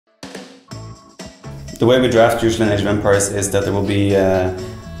The way we draft usually in Age of Empires is that there will be,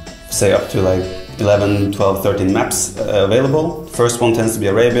 say, up to like 11, 12, 13 maps available. First one tends to be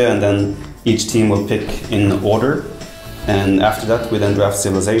Arabia, and then each team will pick in order. And after that, we then draft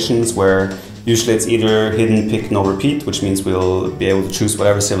civilizations, where usually it's either hidden, pick, no repeat, which means we'll be able to choose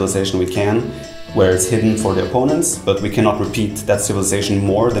whatever civilization we can, where it's hidden for the opponents, but we cannot repeat that civilization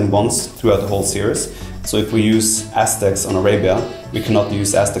more than once throughout the whole series. So if we use Aztecs on Arabia, we cannot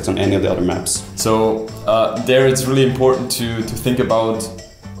use Aztecs on any of the other maps. So there it's really important to think about,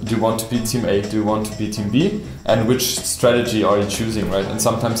 do you want to be Team A, do you want to be Team B, and which strategy are you choosing, right? And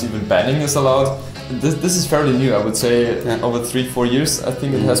sometimes even banning is allowed. This is fairly new, I would say, over 3-4 years I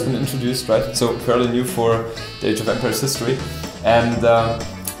think it has been introduced, right? So fairly new for the Age of Empires history. And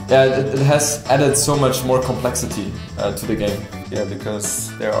yeah, it has added so much more complexity to the game. Yeah,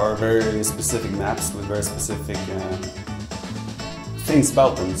 because there are very specific maps with very specific things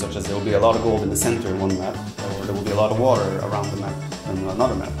about them, such as there will be a lot of gold in the center in one map, or there will be a lot of water around the map in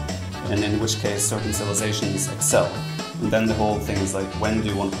another map, and in which case certain civilizations excel. And then the whole thing is like, when do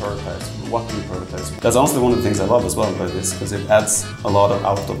you want to prioritize? What do you prioritize? That's honestly one of the things I love as well about this, because it adds a lot of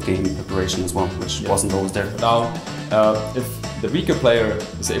out-of-game preparation as well, which wasn't always there. Now, if the weaker player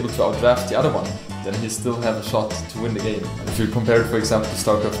is able to outdraft the other one, then he still have a shot to win the game. If you compare it, for example, to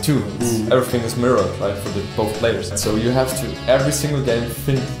StarCraft 2, everything is mirrored, right, for both players. So you have to, every single game,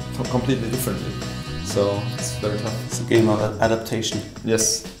 think completely differently. So it's very tough. It's a game of adaptation.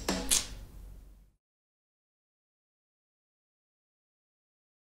 Yes.